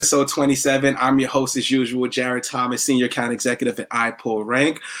episode 27. I'm your host, as usual, Jared Thomas, Senior Account Executive at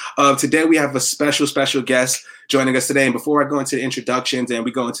iPullRank. Today, we have a special guest joining us today. And before I go into the introductions and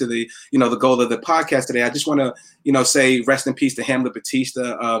we go into the goal of the podcast today, I just want to, say rest in peace to Hamlet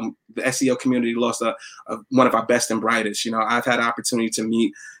Batista. The SEO community lost one of our best and brightest. I've had the opportunity to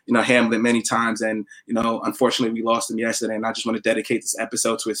meet, Hamlet many times, and, unfortunately, we lost him yesterday. And I just want to dedicate this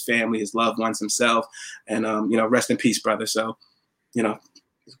episode to his family, his loved ones, himself, and, rest in peace, brother. So,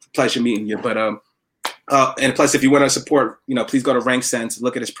 pleasure meeting you. But and plus, if you want to support, please go to RankSense,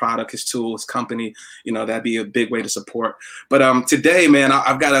 look at his product, his tool, his company. That'd be a big way to support. But today, man,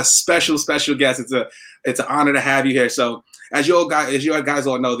 I've got a special guest. It's an honor to have you here. So as you guys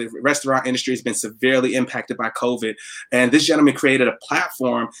all know, the restaurant industry has been severely impacted by COVID. And this gentleman created a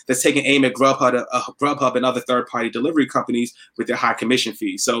platform that's taking aim at Grubhub and other third-party delivery companies with their high commission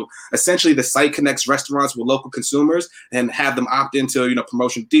fees. So essentially, the site connects restaurants with local consumers and have them opt into,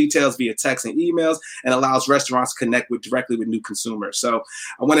 promotional details via text and emails, and allows restaurants to connect directly with new consumers. So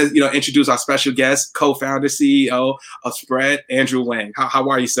I want to, introduce our special guest, co-founder, CEO of Spread, Andrew Wang. How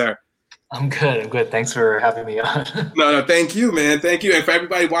are you, sir? I'm good. Thanks for having me on. No, thank you, man. Thank you. And for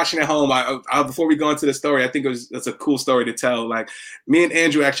everybody watching at home, I before we go into the story, I think it's a cool story to tell. Like, me and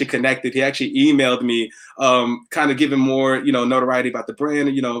Andrew actually connected. He actually emailed me, kind of giving more, notoriety about the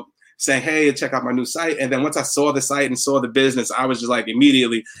brand, saying, hey, check out my new site. And then once I saw the site and saw the business, I was just like,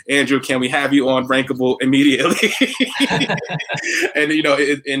 immediately, Andrew, can we have you on Rankable immediately? And,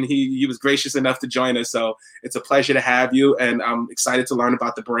 and he was gracious enough to join us. So it's a pleasure to have you. And I'm excited to learn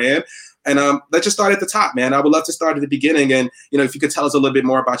about the brand. And let's just start at the top, man. I would love to start at the beginning. And, if you could tell us a little bit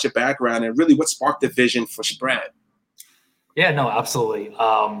more about your background and really what sparked the vision for Spread. Yeah, no, absolutely.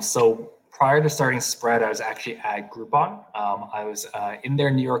 So prior to starting Spread, I was actually at Groupon. I was in their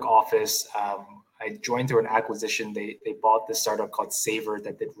New York office. I joined through an acquisition. They bought this startup called Savor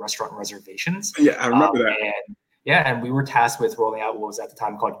that did restaurant reservations. Yeah, I remember that. And we were tasked with rolling out what was at the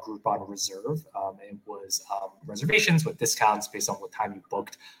time called Groupon Reserve. It was reservations with discounts based on what time you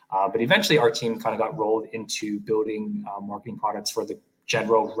booked. But eventually our team kind of got rolled into building marketing products for the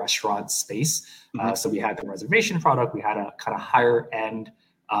general restaurant space. So we had the reservation product. We had a kind of higher end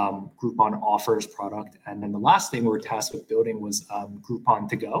Groupon offers product. And then the last thing we were tasked with building was Groupon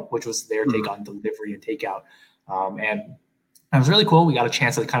To Go, which was their take on delivery and takeout. And it was really cool. We got a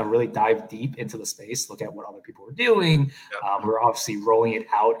chance to kind of really dive deep into the space, look at what other people were doing. We were obviously rolling it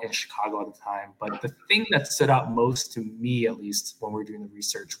out in Chicago at the time. But the thing that stood out most to me, at least when we were doing the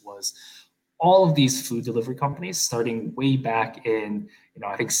research, was all of these food delivery companies starting way back in,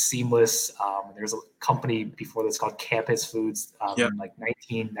 I think Seamless. There's a company before this called Campus Foods. Like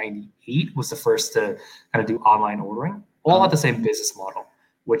 1998 was the first to kind of do online ordering, all at the same business model,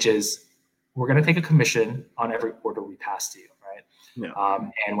 which is we're going to take a commission on every order we pass to you. Yeah.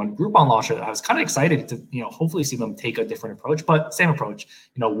 And when Groupon launched it, I was kind of excited to, hopefully see them take a different approach, but same approach.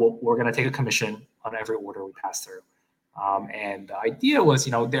 We're going to take a commission on every order we pass through. And the idea was,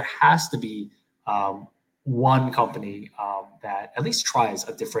 there has to be one company that at least tries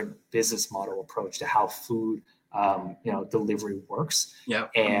a different business model approach to how food, delivery works. Yeah.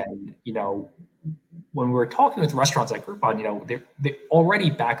 And, when we were talking with restaurants like Groupon, they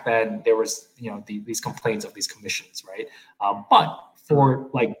already back then there was, these complaints of these commissions, right? But for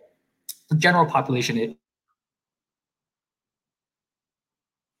like the general population, it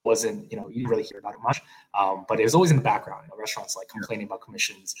wasn't, you didn't really hear about it much, but it was always in the background. Restaurants like complaining about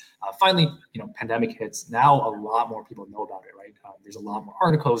commissions. Finally, pandemic hits. Now a lot more people know about it, right? There's a lot more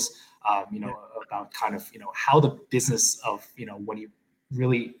articles, about kind of, how the business of, when you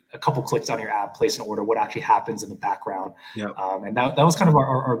really a couple clicks on your app, place an order, what actually happens in the background. And that was kind of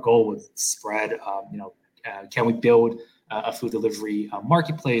our goal with Spread. Can we build a food delivery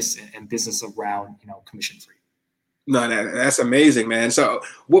marketplace and business around, commission free? No, that's amazing, man. So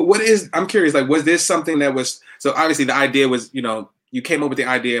I'm curious, like, was this something that was, so obviously the idea was, you came up with the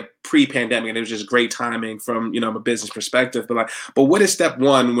idea pre-pandemic and it was just great timing from, a business perspective, but what is step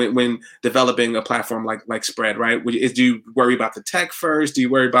one when developing a platform like Spread, right? Do you worry about the tech first? Do you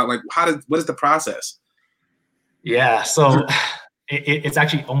worry about what is the process? Yeah. So it's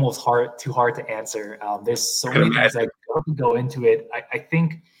actually almost too hard to answer. There's so many things that go into it. I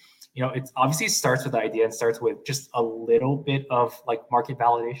think, it obviously starts with the idea and starts with just a little bit of like market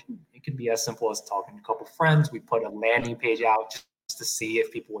validation. It could be as simple as talking to a couple of friends. We put a landing page out just to see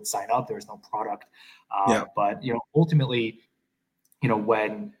if people would sign up. There's no product. But, ultimately,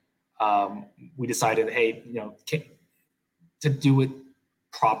 when we decided, hey, to do it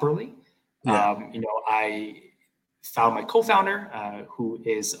properly, I found my co-founder, who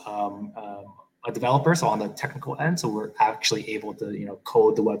is a developer, so on the technical end. So we're actually able to,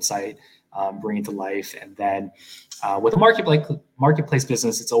 code the website, bring it to life. And then with a marketplace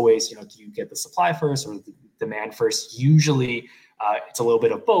business, it's always, do you get the supply first or the demand first? Usually it's a little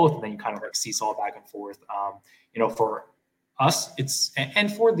bit of both, and then you kind of like seesaw back and forth. For us,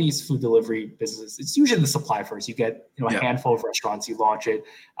 and for these food delivery businesses, it's usually the supply first. You get a handful of restaurants, you launch it,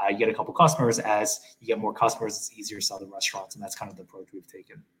 you get a couple customers. As you get more customers, it's easier to sell the restaurants, and that's kind of the approach we've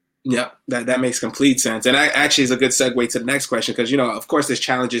taken. Yeah, that makes complete sense. And actually is a good segue to the next question, because, of course, there's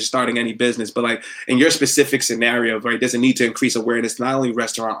challenges starting any business, but like in your specific scenario, right, there's a need to increase awareness, not only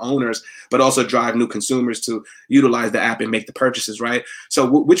restaurant owners, but also drive new consumers to utilize the app and make the purchases, right? So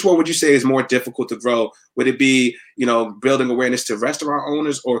which one would you say is more difficult to grow? Would it be, building awareness to restaurant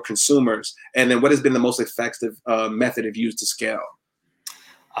owners or consumers? And then what has been the most effective method of use to scale?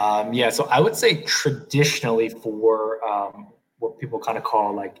 So I would say traditionally for what people kind of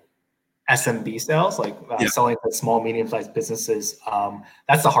call like SMB sales, like selling to small, medium-sized businesses,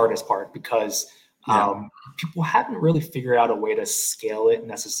 that's the hardest part, because people haven't really figured out a way to scale it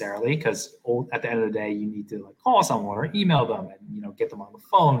necessarily, because at the end of the day, you need to like call someone or email them and get them on the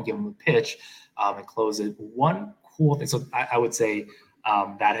phone, give them a pitch, and close it. One cool thing, so I would say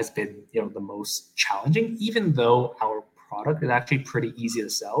that has been the most challenging. Even though our product is actually pretty easy to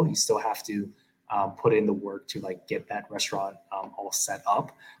sell, you still have to put in the work to like get that restaurant all set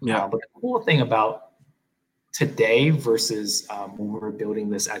up. But the cool thing about today versus when we were building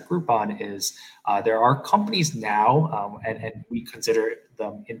this at Groupon is there are companies now, and we consider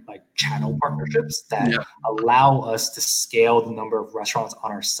them in like channel partnerships that allow us to scale the number of restaurants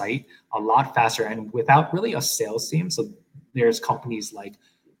on our site a lot faster and without really a sales team. So there's companies like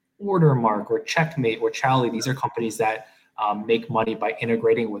Ordermark or Checkmate or Chowly. These are companies that make money by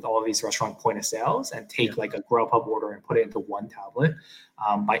integrating with all of these restaurant point of sales and take like a Grubhub order and put it into one tablet.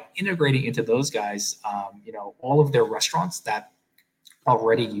 By integrating into those guys, all of their restaurants that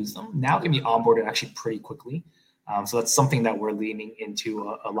already use them now can be onboarded actually pretty quickly. So that's something that we're leaning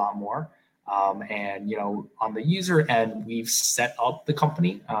into a lot more. And on the user end, we've set up the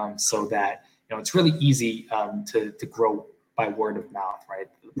company so that it's really easy to grow by word of mouth, right?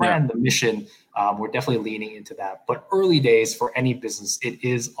 The brand, the mission, we're definitely leaning into that. But early days for any business, it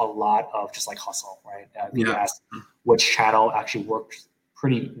is a lot of just like hustle, right? You asked which channel actually works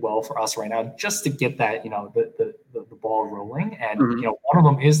pretty well for us right now, just to get that, the ball rolling. And, one of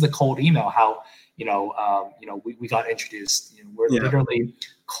them is the cold email, how, we got introduced, we're literally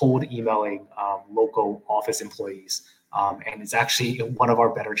cold emailing local office employees. And it's actually one of our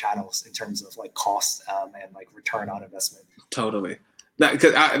better channels in terms of like cost and like return on investment. Totally.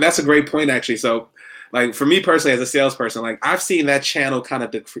 That's a great point, actually. So like for me personally, as a salesperson, like I've seen that channel kind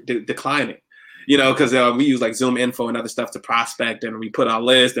of declining, because we use like Zoom Info and other stuff to prospect, and we put our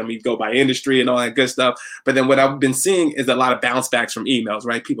list and we go by industry and all that good stuff. But then what I've been seeing is a lot of bounce backs from emails,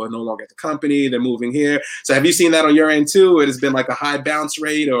 right? People are no longer at the company, they're moving here. So have you seen that on your end too? It has been like a high bounce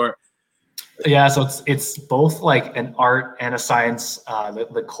rate, or? Yeah, so it's both like an art and a science,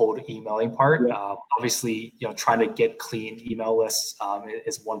 the cold emailing part. Obviously, trying to get clean email lists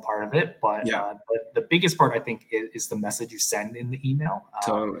is one part of it, but the biggest part I think is the message you send in the email.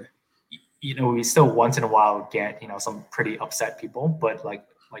 Totally. We still once in a while get some pretty upset people, but like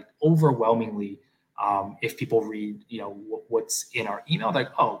overwhelmingly, if people read what's in our email, like,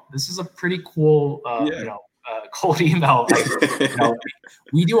 oh, this is a pretty cool cold email. Like,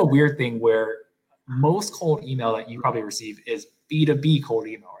 we do a weird thing where most cold email that you probably receive is B2B cold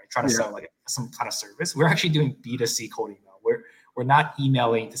email, right? Trying to sell like some kind of service. We're actually doing B2C cold email. We're not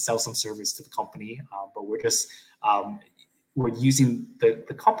emailing to sell some service to the company, but we're just we're using the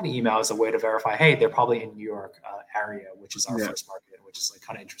company email as a way to verify, hey, they're probably in New York area, which is our first market, which is like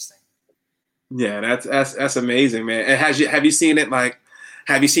kind of interesting. Yeah, that's amazing, man. And have you seen it like?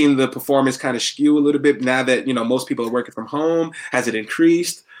 Have you seen the performance kind of skew a little bit now that most people are working from home? Has it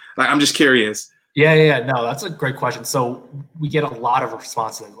increased? Like, I'm just curious. Yeah. No, that's a great question. So we get a lot of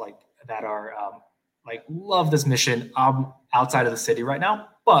responses like that are like, love this mission. I'm outside of the city right now,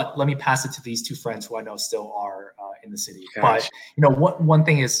 but let me pass it to these two friends who I know still are in the city. Gosh. But one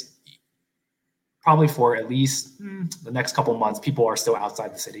thing is probably for at least the next couple of months, people are still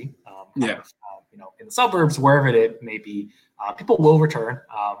outside the city. In the suburbs, wherever it may be, people will return.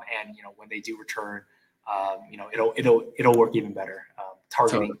 And when they do return, it'll work even better.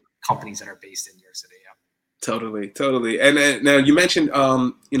 Targeting companies that are based in New York City. Totally, totally. And now you mentioned,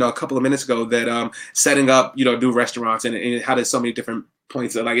 a couple of minutes ago that setting up, new restaurants and how there's so many different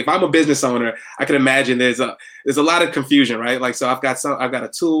points. Like if I'm a business owner, I can imagine there's a lot of confusion, right? Like so I've got a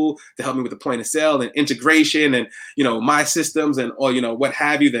tool to help me with the point of sale and integration and my systems and all what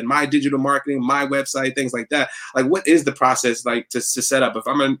have you. Then my digital marketing, my website, things like that. Like what is the process like to set up? If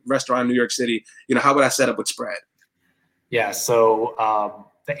I'm a restaurant in New York City, how would I set up with Spread? Yeah, so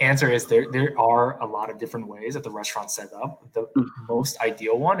the answer is there are a lot of different ways that the restaurant's set up. The most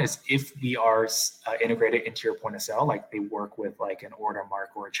ideal one is if we are integrated into your point of sale, like they work with like an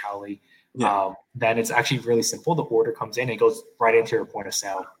Ordermark or a Chowly, then it's actually really simple. The order comes in, it goes right into your point of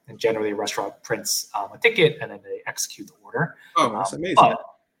sale, and generally a restaurant prints a ticket and then they execute the order. Oh, that's amazing. But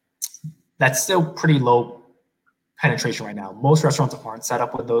that's still pretty low penetration right now. Most restaurants aren't set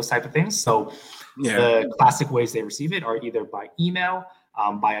up with those type of things. So the classic ways they receive it are either by email,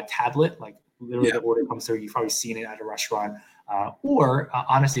 by a tablet, like literally the order comes through. You've probably seen it at a restaurant, or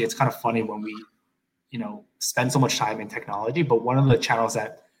honestly, it's kind of funny when we, spend so much time in technology. But one of the channels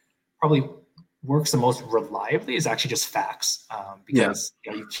that probably works the most reliably is actually just fax, because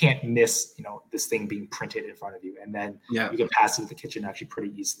you can't miss this thing being printed in front of you, and then you can pass it to the kitchen actually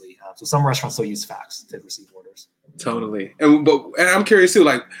pretty easily. So some restaurants still use fax to receive orders. Totally, and I'm curious too,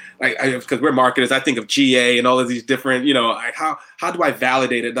 like because we're marketers, I think of GA and all of these different, like how do I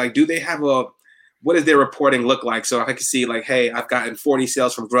validate it? Like, do they have what does their reporting look like? So I can see like, hey, I've gotten 40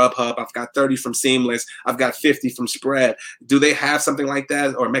 sales from Grubhub, I've got 30 from Seamless, I've got 50 from Spread. Do they have something like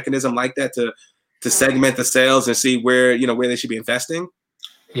that or a mechanism like that to segment the sales and see where they should be investing?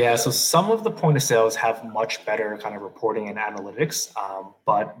 Yeah, so some of the point of sales have much better kind of reporting and analytics,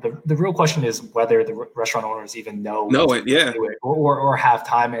 but the real question is whether the restaurant owners even know it, or have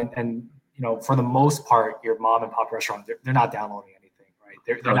time. And for the most part, your mom and pop restaurant, they're not downloading anything, right?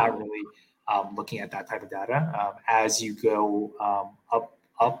 They're not really looking at that type of data. As you go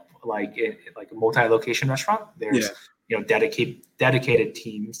up like a multi-location restaurant, there's dedicated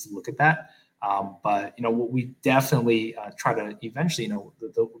teams to look at that. But what we definitely try to eventually,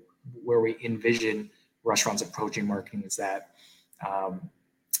 where we envision restaurants approaching marketing is that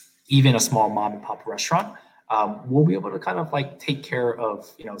even a small mom and pop restaurant will be able to kind of like take care of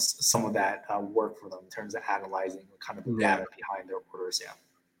some of that work for them in terms of analyzing kind of the data behind their orders.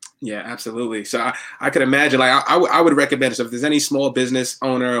 Yeah, absolutely. So I could imagine, like, I would recommend, so if there's any small business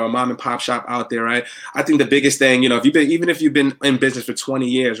owner or mom and pop shop out there, right? I think the biggest thing, even if you've been in business for 20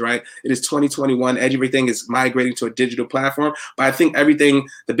 years, right? It is 2021. Everything is migrating to a digital platform. But I think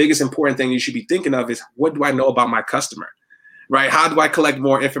the biggest important thing you should be thinking of is, what do I know about my customer? Right? How do I collect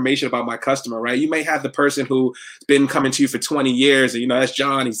more information about my customer, right? You may have the person who's been coming to you for 20 years and, that's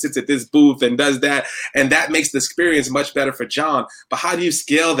John, he sits at this booth and does that. And that makes the experience much better for John. But how do you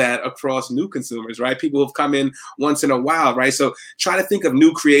scale that across new consumers, right? People who've come in once in a while, right? So try to think of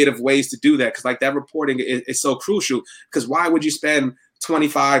new creative ways to do that. Because like that reporting is so crucial. Because why would you spend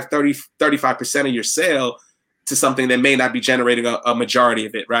 25, 30, 35% of your sale to something that may not be generating a majority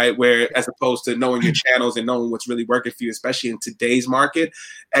of it, right? Where as opposed to knowing your channels and knowing what's really working for you, especially in today's market,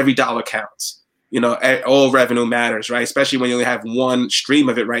 every dollar counts. All revenue matters, right? Especially when you only have one stream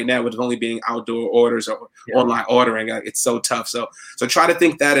of it right now, with only being outdoor orders or online ordering. Like, it's so tough. So try to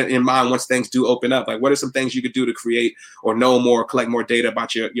think that in mind once things do open up. Like, what are some things you could do to create or know more, collect more data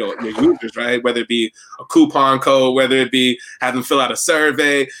about your users, right? Whether it be a coupon code, whether it be have them fill out a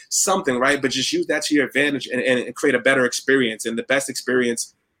survey, something, right? But just use that to your advantage and create a better experience. And the best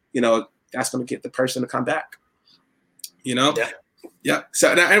experience, that's going to get the person to come back. Yeah.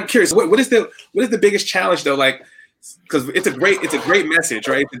 So now I'm curious, what is the biggest challenge though? Like, because it's a great message,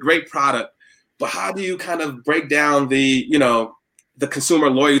 right? It's a great product, but how do you kind of break down the consumer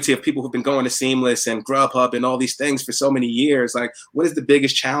loyalty of people who've been going to Seamless and Grubhub and all these things for so many years? Like, what is the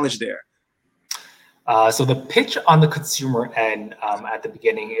biggest challenge there? So the pitch on the consumer end at the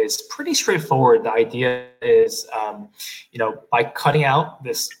beginning is pretty straightforward. The idea is, by cutting out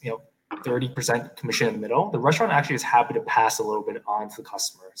this, 30% commission in the middle, the restaurant actually is happy to pass a little bit on to the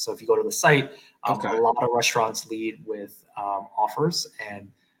customer. So if you go to the site, a lot of restaurants lead with offers.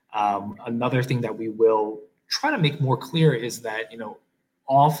 And another thing that we will try to make more clear is that,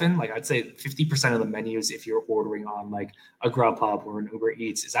 often, like I'd say 50% of the menus, if you're ordering on like a Grubhub or an Uber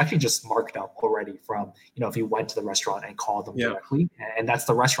Eats, is actually just marked up already from, if you went to the restaurant and called them directly. And that's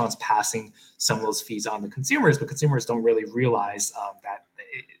the restaurants passing some of those fees on the consumers, but consumers don't really realize that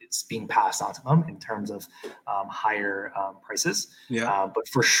it's being passed on to them in terms of higher prices. But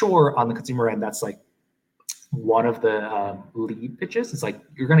for sure, on the consumer end, that's like one of the lead pitches. It's like,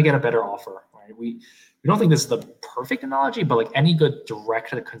 you're going to get a better offer, right? We don't think this is the perfect analogy, but like any good direct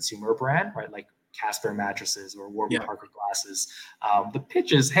to the consumer brand, right? Like Casper mattresses or Warby Parker glasses. The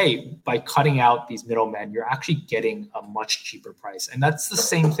pitch is, hey, by cutting out these middlemen, you're actually getting a much cheaper price. And that's the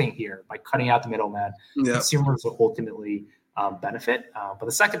same thing here. By cutting out the middleman, consumers will ultimately benefit. But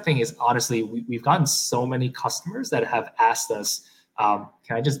the second thing is, honestly, we've gotten so many customers that have asked us,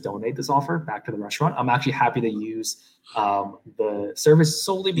 can I just donate this offer back to the restaurant? I'm actually happy to use the service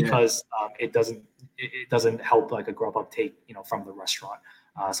solely because it doesn't help like a Grubhub take, from the restaurant.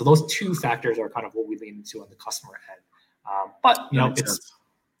 So those two factors are kind of what we lean into on the customer end. But it's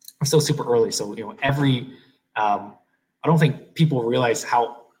still super early. So I don't think people realize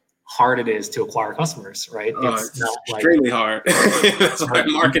how hard it is to acquire customers, right? It's extremely hard. That's why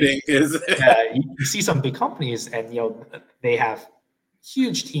marketing is. You see some big companies, and they have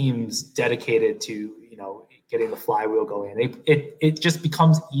huge teams dedicated to getting the flywheel going. It just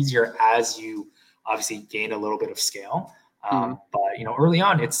becomes easier as you obviously gain a little bit of scale. But early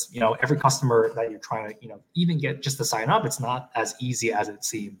on, it's every customer that you're trying to even get just to sign up, it's not as easy as it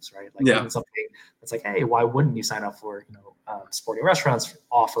seems, right? Like even something that's like, hey, why wouldn't you sign up for supporting restaurants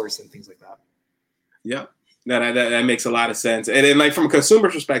offers and things like that? Yeah, that makes a lot of sense. And then like from a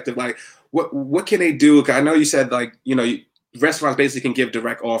consumer perspective, like what can they do? I know you said like restaurants basically can give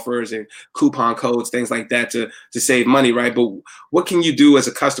direct offers and coupon codes, things like that to save money, right? But what can you do as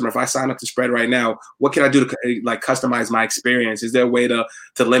a customer? If I sign up to Spread right now, what can I do to like customize my experience? Is there a way to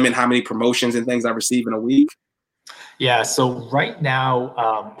limit how many promotions and things I receive in a week? Yeah, so right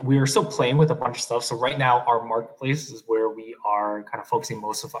now we are still playing with a bunch of stuff. So right now our marketplace is where we are kind of focusing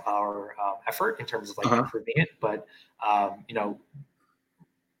most of our effort in terms of like improving it. But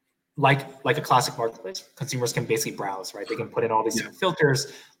like a classic marketplace, consumers can basically browse, right? They can put in all these different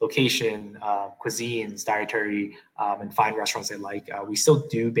filters, location, cuisines, dietary, and find restaurants they like. We still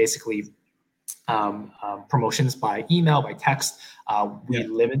do basically promotions by email, by text. We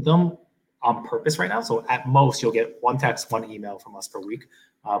limit them on purpose right now. So at most, you'll get one text, one email from us per week.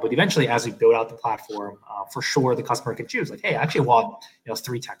 But eventually, as we build out the platform, for sure, the customer can choose like, hey, I actually want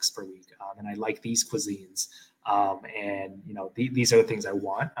 3 texts per week, and I like these cuisines. And these are the things I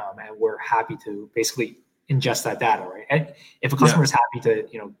want, and we're happy to basically ingest that data, right? And if a customer is happy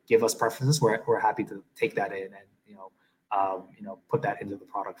to give us preferences, we're happy to take that in and put that into the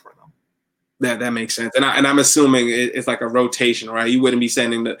product for them. That makes sense, and I'm assuming it's like a rotation, right? You wouldn't be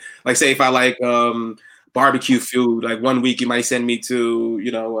sending like say if I like barbecue food, like one week you might send me to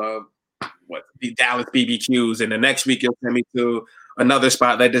the Dallas BBQs, and the next week you'll send me to another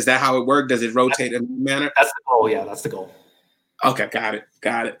spot. Like, is that how it works? Does it rotate in a manner? That's the goal. Yeah, that's the goal. Okay, got it.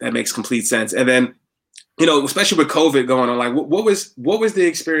 That makes complete sense. And then, especially with COVID going on, like what was the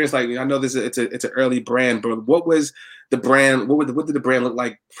experience like? I know it's an early brand, but what was the brand? What did the brand look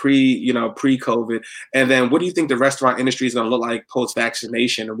like pre-COVID? And then what do you think the restaurant industry is going to look like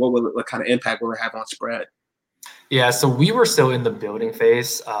post-vaccination, and what kind of impact will it have on Spread? Yeah, so we were still in the building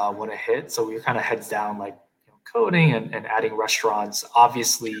phase when it hit. So we were kind of heads down, like coding and adding restaurants.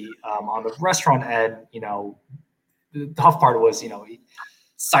 Obviously, on the restaurant end, the tough part was,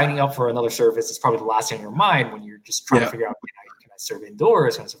 signing up for another service is probably the last thing on your mind when you're just trying to figure out, can I serve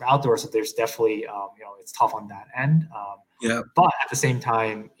indoors, can I serve outdoors? So there's definitely, it's tough on that end. But at the same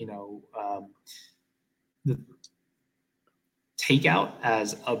time, the takeout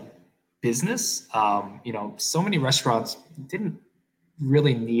as a business, so many restaurants didn't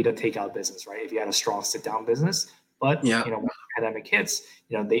really need a takeout business, right? If you had a strong sit-down business, but when the pandemic hits,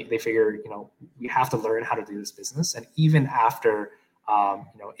 they figure, we have to learn how to do this business, and even after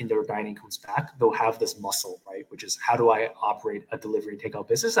indoor dining comes back, they'll have this muscle, right? Which is, how do I operate a delivery takeout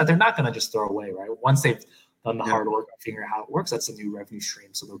business that they're not going to just throw away, right? Once they've done the hard work of figuring out how it works, that's a new revenue stream,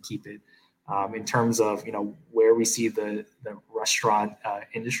 so they'll keep it. In terms of where we see the restaurant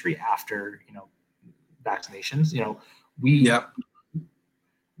industry after vaccinations, we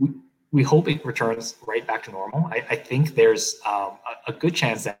hope it returns right back to normal. I think there's a good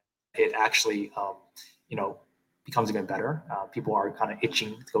chance that it actually, becomes even better. People are kind of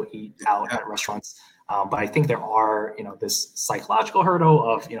itching to go eat out at restaurants. But I think there are, this psychological hurdle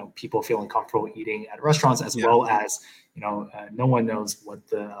of, people feeling comfortable eating at restaurants, as well as, no one knows what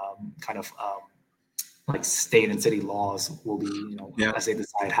the kind of like state and city laws will be, as they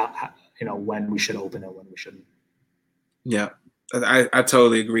decide how when we should open and when we shouldn't. Yeah. I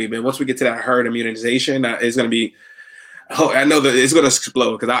totally agree, man. Once we get to that herd immunization, it's going to be, I know that it's going to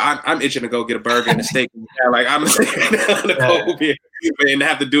explode, because I'm itching to go get a burger and a steak. Like, I'm going to go here and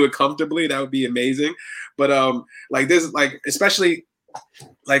have to do it comfortably. That would be amazing. But like this, like especially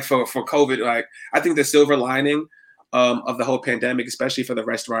like for COVID, like I think the silver lining of the whole pandemic, especially for the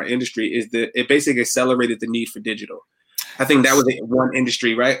restaurant industry, is that it basically accelerated the need for digital. I think that was one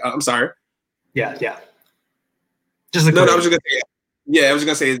industry, right? I'm sorry. Yeah, yeah. Just a No, no, I great. was just gonna say, yeah, I was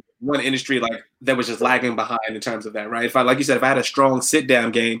gonna say one industry like that was just lagging behind in terms of that, right? If I, like you said, if I had a strong sit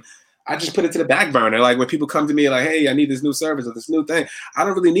down game, I just put it to the back burner. Like when people come to me like, hey, I need this new service or this new thing, I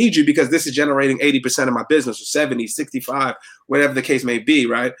don't really need you because this is generating 80% of my business or 70, 65, whatever the case may be,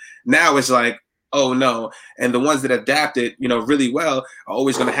 right? Now it's like, oh no. And the ones that adapted, really well are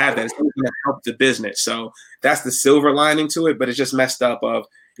always gonna have that. It's always gonna help the business. So that's the silver lining to it, but it's just messed up of,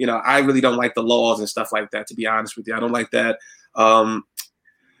 I really don't like the laws and stuff like that, to be honest with you. I don't like that.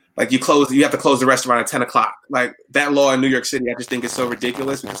 Like you have to close the restaurant at 10 o'clock. Like that law in New York City, I just think it's so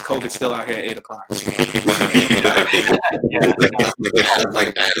ridiculous because COVID's still out here at 8 o'clock.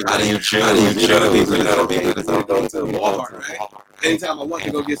 Like, how do you chill? Go to Walmart, right? Anytime I want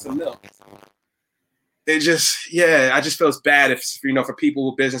to go get some milk. It just, I just feels bad if, for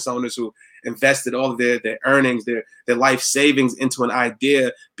people, business owners who invested all of their earnings, their life savings into an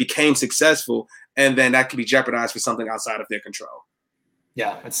idea, became successful, and then that could be jeopardized for something outside of their control.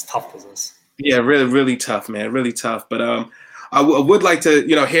 Yeah, it's tough business. Yeah, really, really tough, man. Really tough. But I would like to,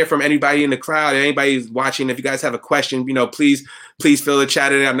 hear from anybody in the crowd, anybody who's watching. If you guys have a question, please fill the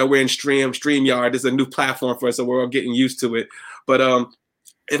chat in. I know we're in StreamYard. This is a new platform for us, so we're all getting used to it. But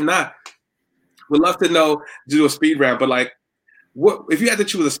if not, we'd love to know, do a speed round. But like, what if you had to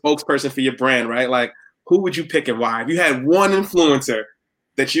choose a spokesperson for your brand, right? Like, who would you pick and why? If you had one influencer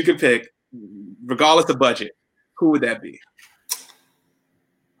that you could pick, regardless of budget, who would that be?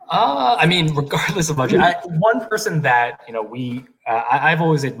 I mean, regardless of budget, one person that I've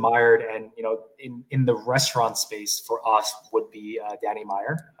always admired, and in the restaurant space for us would be Danny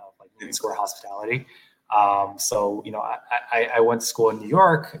Meyer, like Union Square Hospitality. So I went to school in New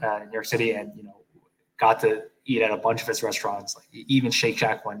York City, and got to eat at a bunch of his restaurants, like even Shake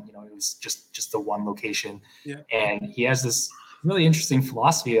Shack when it was just the one location. Yeah. And he has this really interesting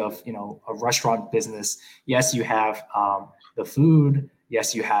philosophy of a restaurant business. Yes, you have the food.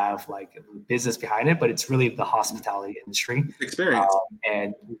 Yes, you have like business behind it, but it's really the hospitality industry experience.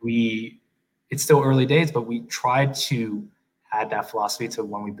 And it's still early days, but we tried to add that philosophy to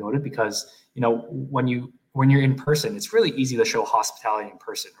when we build it, because when you're in person, it's really easy to show hospitality in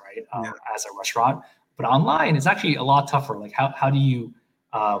person, right? As a restaurant, but online it's actually a lot tougher. Like how do you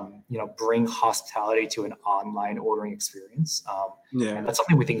bring hospitality to an online ordering experience? And that's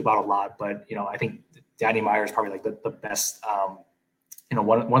something we think about a lot. But I think Danny Meyer is probably like the best.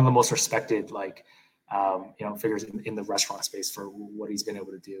 One of the most respected figures in the restaurant space for what he's been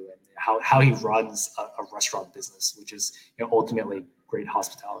able to do and how he runs a restaurant business, which is ultimately great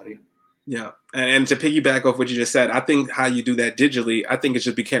hospitality. Yeah, and to piggyback off what you just said, I think how you do that digitally, I think it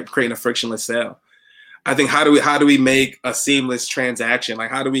just became creating a frictionless sale. I think how do we make a seamless transaction? Like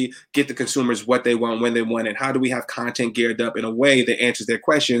how do we get the consumers what they want when they want it? How do we have content geared up in a way that answers their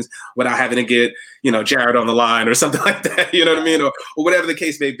questions without having to get Jared on the line or something like that? You know what I mean? Or whatever the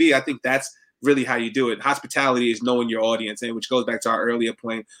case may be. I think that's really how you do it. Hospitality is knowing your audience, and which goes back to our earlier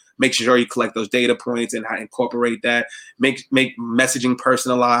point, make sure you collect those data points and how incorporate that. Make messaging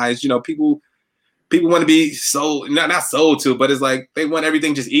personalized. People want to be sold, not sold to, but it's like they want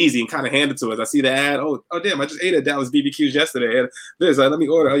everything just easy and kind of handed to us. I see the ad. Oh, damn! I just ate at Dallas BBQs yesterday. And let me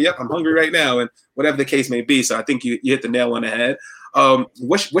order. Oh, yep, I'm hungry right now, and whatever the case may be. So I think you hit the nail on the head.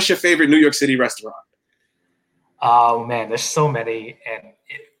 What's your favorite New York City restaurant? Oh man, there's so many, and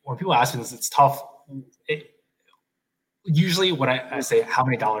when people ask me this, it's tough. Usually when I say how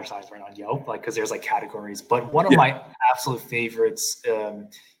many dollar signs right on Yelp, like because there's like categories, but one of my absolute favorites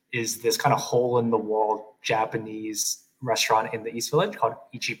is this kind of hole in the wall Japanese restaurant in the East Village called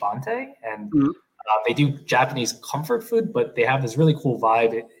Ichibante. And they do Japanese comfort food, but they have this really cool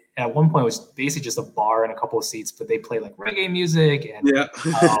vibe. At one point it was basically just a bar and a couple of seats, but they play like reggae music. And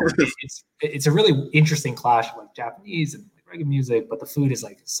it's a really interesting clash of like Japanese and like reggae music, but the food is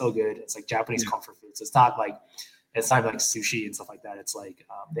like so good. It's like Japanese comfort food. So it's not like sushi and stuff like that. It's like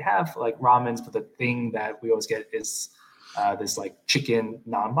they have like ramens, but the thing that we always get is this like chicken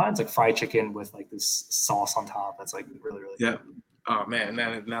naan bun. It's like fried chicken with like this sauce on top. That's like really, really good. Oh man,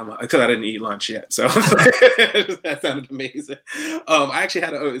 now because I didn't eat lunch yet, so that sounded amazing. I actually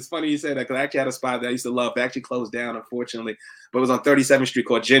had it's funny you say that because I actually had a spot that I used to love. It actually closed down, unfortunately, but it was on 37th Street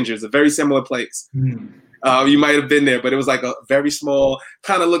called Ginger's, a very similar place. You might have been there, but it was like a very small,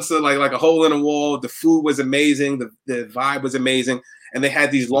 kind of looks like a hole in a wall. The food was amazing, the vibe was amazing. And they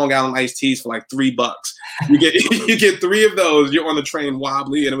had these Long Island iced teas for like $3. You get 3 of those. You're on the train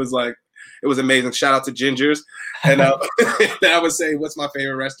wobbly, and it was amazing. Shout out to Ginger's. And then I would say, what's my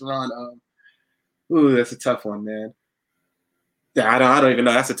favorite restaurant? Ooh, that's a tough one, man. Yeah, I don't even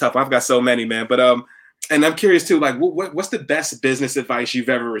know. That's a tough one. I've got so many, man. But and I'm curious too. Like, what's the best business advice you've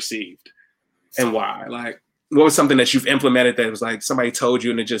ever received? and why? Like, what was something that you've implemented that was like somebody told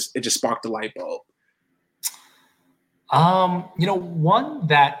you and it just sparked a light bulb? One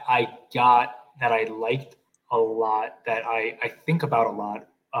that I got that I liked a lot, that I think about a lot,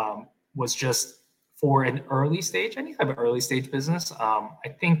 was just for an early stage, any type of early stage business. I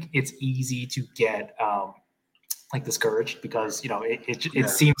think it's easy to get like discouraged because it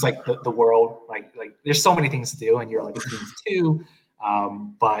seems like the world like there's so many things to do and you're like a team of two.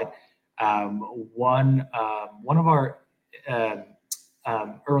 But one of our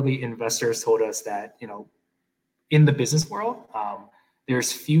early investors told us that in the business world,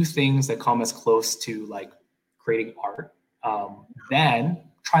 there's few things that come as close to like creating art than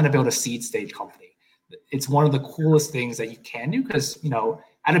trying to build a seed stage company. It's one of the coolest things that you can do because,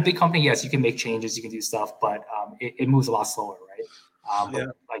 at a big company, yes, you can make changes, you can do stuff, but it moves a lot slower, right?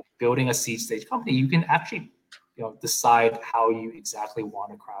 But like building a seed stage company, you can actually, decide how you exactly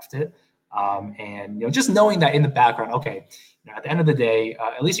want to craft it. And just knowing that in the background, okay, at the end of the day,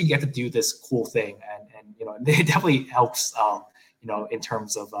 at least you get to do this cool thing, and it definitely helps, in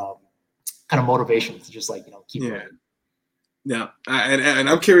terms of kind of motivation to just like keep going. Yeah, and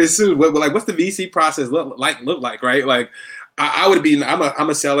I'm curious too. What's the VC process look like? Right, like I would be. I'm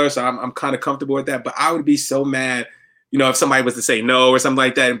a seller, so I'm kind of comfortable with that. But I would be so mad, if somebody was to say no or something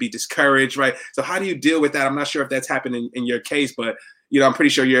like that and be discouraged, right? So how do you deal with that? I'm not sure if that's happened in your case, but I'm pretty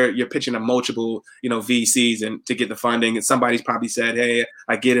sure you're pitching to multiple, VCs and to get the funding, and somebody's probably said, "Hey,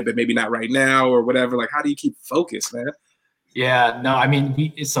 I get it, but maybe not right now," or whatever. Like, how do you keep focused, man? Yeah, no, I mean,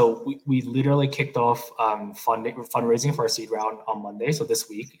 we literally kicked off fundraising for our seed round on Monday. So this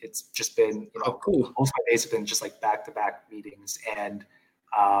week, it's just been cool. Most of my days have been just like back-to-back meetings, and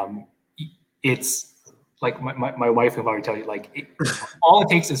it's like my wife will probably tell you, like all it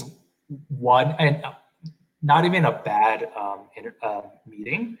takes is one, and not even a bad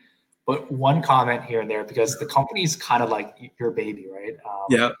meeting, but one comment here and there, because the company's kind of like your baby, right?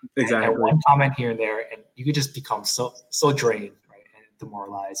 Yeah, exactly. And one comment here and there, and you could just become so drained, right, and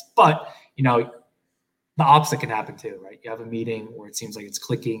demoralized. But the opposite can happen too, right? You have a meeting where it seems like it's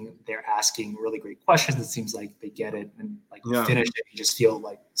clicking, they're asking really great questions, it seems like they get it, and like you finish it, you just feel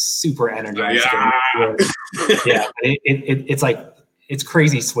like super energized. Yeah, it's like it's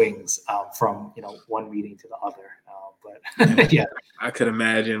crazy swings from one meeting to the other. But yeah, I could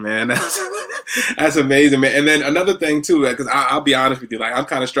imagine, man. That's amazing, man. And then another thing too, because I'll be honest with you, like I'm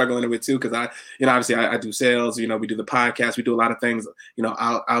kind of struggling with it too, because obviously I do sales. We do the podcast, we do a lot of things,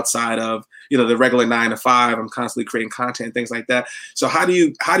 outside of the regular 9 to 5. I'm constantly creating content and things like that. So how do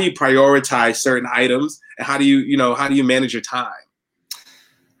you prioritize certain items, and how do you manage your time?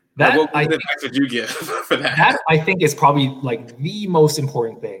 What advice would you give for that? That I think is probably like the most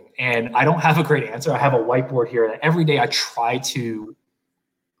important thing. And I don't have a great answer. I have a whiteboard here that every day I try to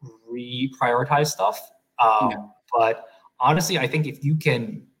reprioritize stuff. But honestly, I think if you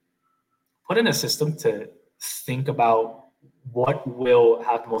can put in a system to think about what will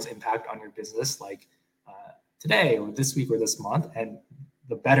have the most impact on your business, like today or this week or this month, and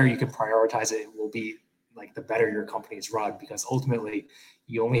the better you can prioritize it will be, like the better your company is run, because ultimately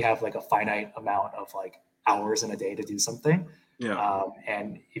you only have like a finite amount of like hours in a day to do something.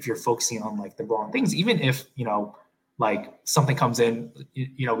 And if you're focusing on like the wrong things, even if, like something comes in,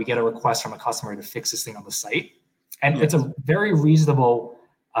 we get a request from a customer to fix this thing on the site, and it's a very reasonable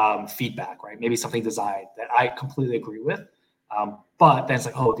feedback, right? Maybe something designed that I completely agree with. But then it's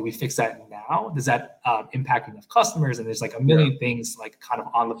like, oh, do we fix that now? Does that impact enough customers? And there's like a million things like kind of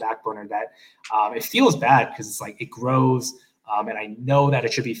on the back burner that it feels bad, because it's like it grows, and I know that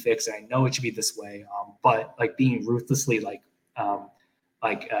it should be fixed, and I know it should be this way. But like being ruthlessly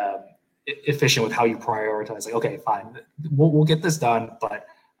efficient with how you prioritize, like, okay, fine, we'll get this done, but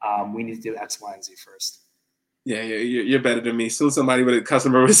we need to do X, Y, and Z first. Yeah, you're better than me. Soon somebody with a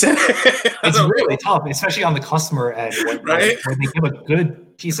customer would say it's really tough, especially on the customer end. Right? When they give a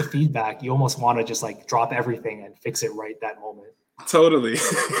good piece of feedback, you almost want to just like drop everything and fix it right that moment. Totally.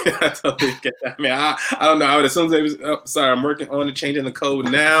 I totally get that. I mean, I don't know. I would assume they was, sorry, I'm working on changing the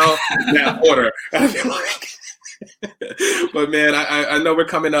code now. Order. But man, I know we're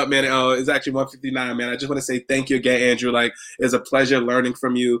coming up, man. It's actually 1:59, man. I just want to say thank you again, Andrew. Like, it's a pleasure learning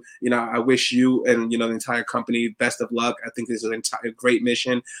from you. I wish you and the entire company best of luck. I think this is a great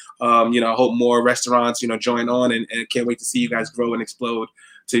mission. I hope more restaurants join on, and can't wait to see you guys grow and explode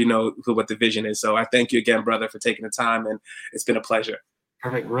to what the vision is. So I thank you again, brother, for taking the time, and it's been a pleasure.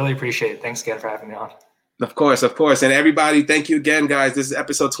 Perfect. Really appreciate it. Thanks again for having me on. Of course, of course. And everybody, thank you again, guys. This is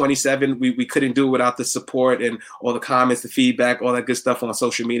episode 27. We couldn't do it without the support and all the comments, the feedback, all that good stuff on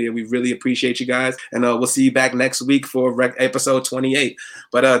social media. We really appreciate you guys. And we'll see you back next week for episode 28.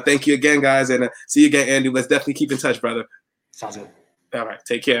 But thank you again, guys. And see you again, Andy. Let's definitely keep in touch, brother. Sounds good. All right.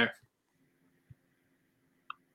 Take care.